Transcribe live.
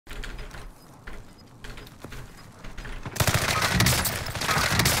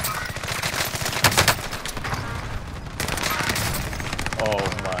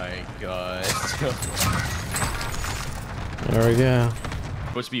go. There we go.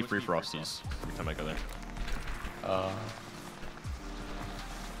 Supposed to be free frosties every time I go there.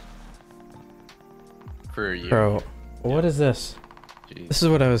 For a year. Bro, what is this? Jeez. This is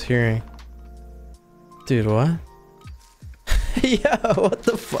what I was hearing. Dude, what? Yo, what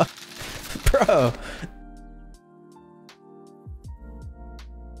the fuck? Bro.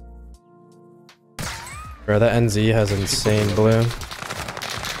 Bro, that NZ has insane bloom.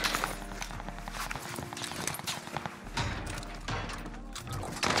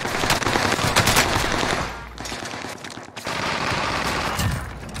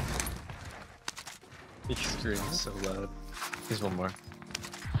 He screams so loud. There's one more.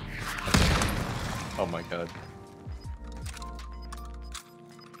 Oh my god.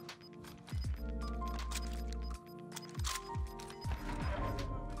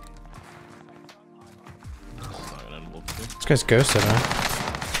 This guy's ghosted, huh?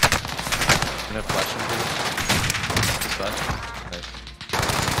 Can I flash him, please?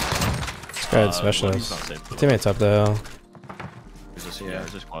 This guy had specialist. Teammate's up the hill.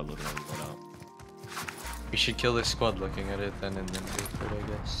 There's a squad looking at it out. We should kill this squad looking at it then and then go for it, I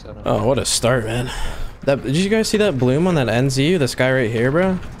guess. I don't know. Oh, what a start, man. That, did you guys see that bloom on that NZ? This guy right here,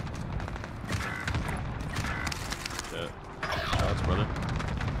 bro? Yeah. Shots, brother.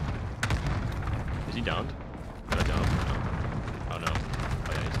 Is he downed? Not down. Oh no.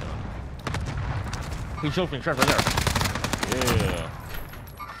 Oh yeah, he's down. He's opening trap right there. Yeah.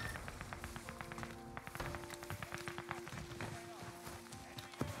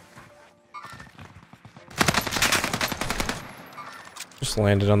 Just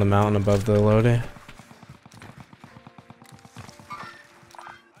landed on the mountain above the loading.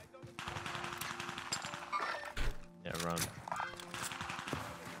 Yeah, run.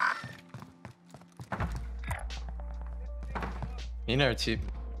 You know, team.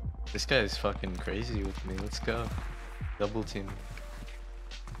 This guy is fucking crazy with me. Let's go. Double team.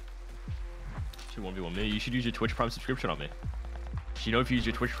 1v1 me. You should use your Twitch Prime subscription on me. You know, if you use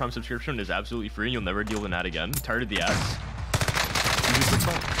your Twitch Prime subscription, it's absolutely free and you'll never deal with an ad again. Tired of the ads. Use your Twitch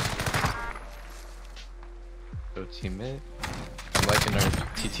Prime. Go teammate. I'm liking our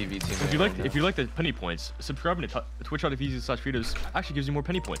TTV teammate. If you like the penny points, subscribing to twitch.tv/freedos actually gives you more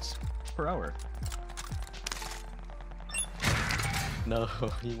penny points per hour. No,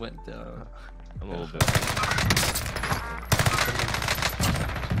 he went down. A little bit.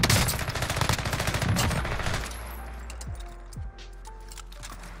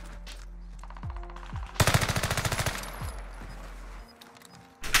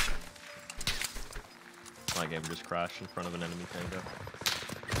 My game just crashed in front of an enemy tango.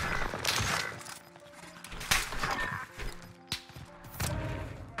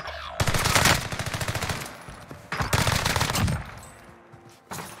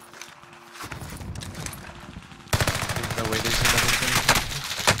 There's no way there's another thing.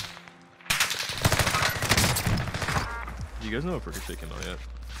 Do you guys know if Ricochet came out yet?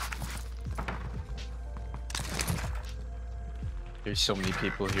 There's so many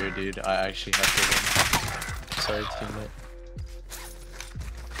people here, dude. I actually have to win. Sorry, teammate.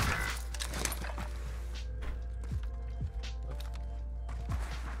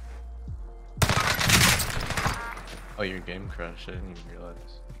 Oh, your game crashed. I didn't even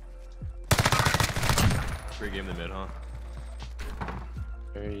realize. Great game they made, huh?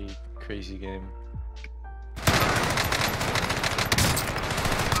 Very crazy game.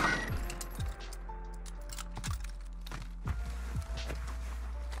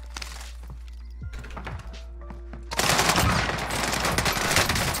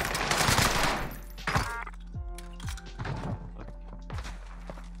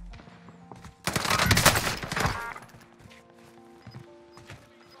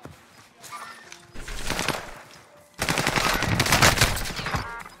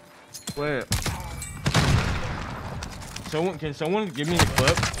 Wait. Can someone give me the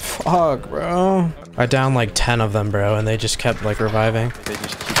clip? Fuck, bro. I downed like 10 of them, bro, and they just kept like reviving. They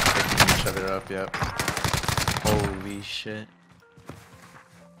just keep picking each other up, yep. Holy shit.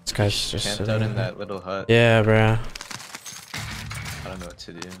 This guy's just Camped sitting out in there. that little hut. Yeah, bro. I don't know what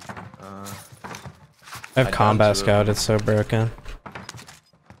to do. I have I combat downed two of scout, them. it's so broken.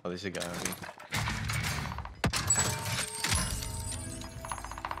 Oh, there's a guy on me.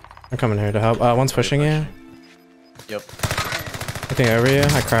 I'm coming here to help. One's pushing you. Yep. Looking over you.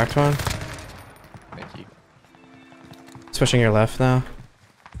 I cracked one. Thank you. It's pushing your left now.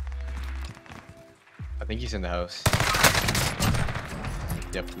 I think he's in the house.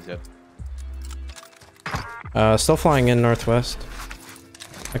 Yep, he's up. Still flying in northwest.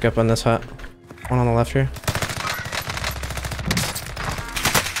 Like up on this hut. One on the left here.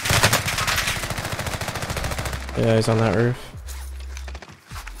 Yeah, he's on that roof.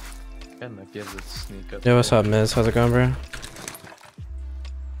 I might be able to sneak up. Yo, what's up, Miz? How's it going, bro?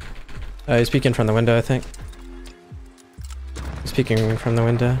 He's peeking from the window, I think. He's peeking from the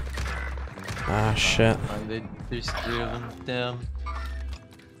window. Ah, shit. There's 3 of them. Damn.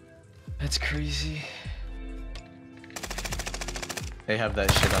 That's crazy. They have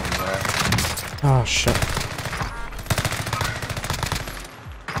that shit on the Oh, shit.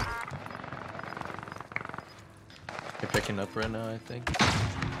 They're picking up right now, I think.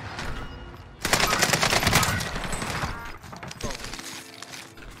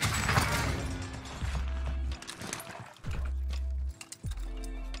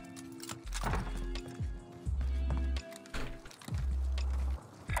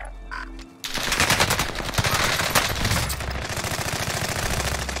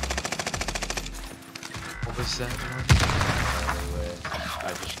 What was that one? No way.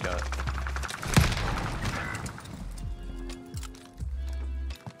 I just got.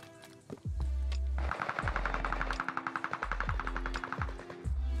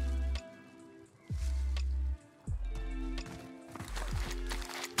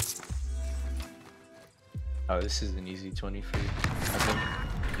 Oh, this is an easy 20 for you. I think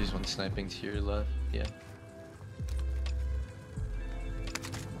there's one sniping to your left. Yeah.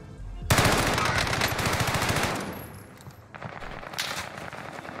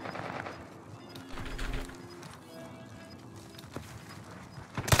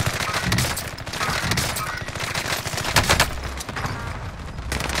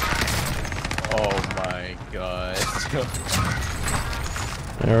 Oh my god.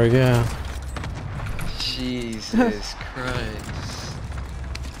 There we go. Jesus Christ.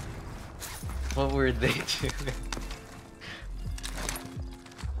 What were they doing?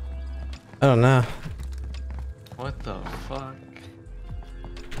 I don't know. What the fuck?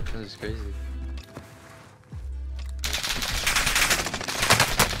 That is crazy.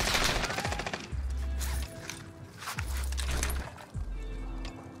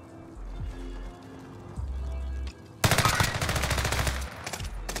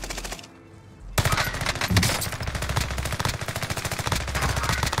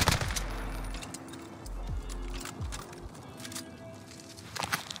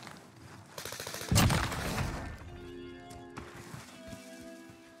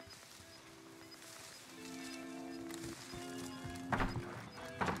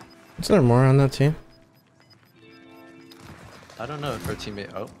 Is there more on that team? I don't know if our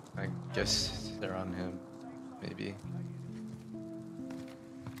teammate. Oh, I guess they're on him. Maybe.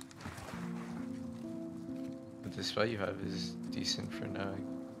 But the spot you have is decent for now.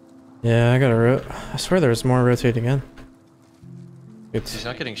 Yeah, I got a I swear there was more rotating in. He's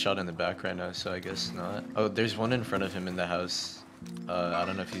not getting shot in the back right now, so I guess not. Oh, there's one in front of him in the house. I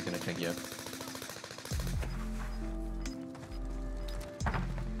don't know if he's gonna pick you up.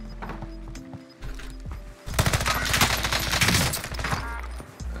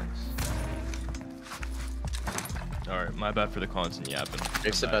 Alright, my bad for the constant yapping.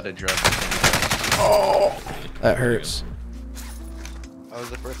 It's about to drop. Oh, that hurts. I was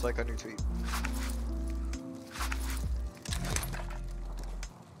the first like on your tweet.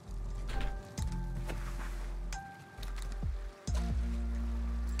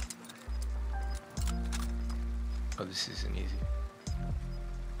 Oh, this isn't easy.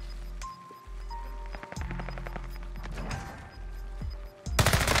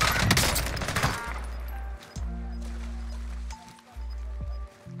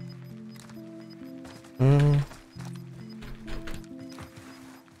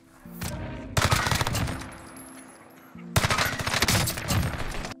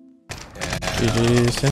 GG's.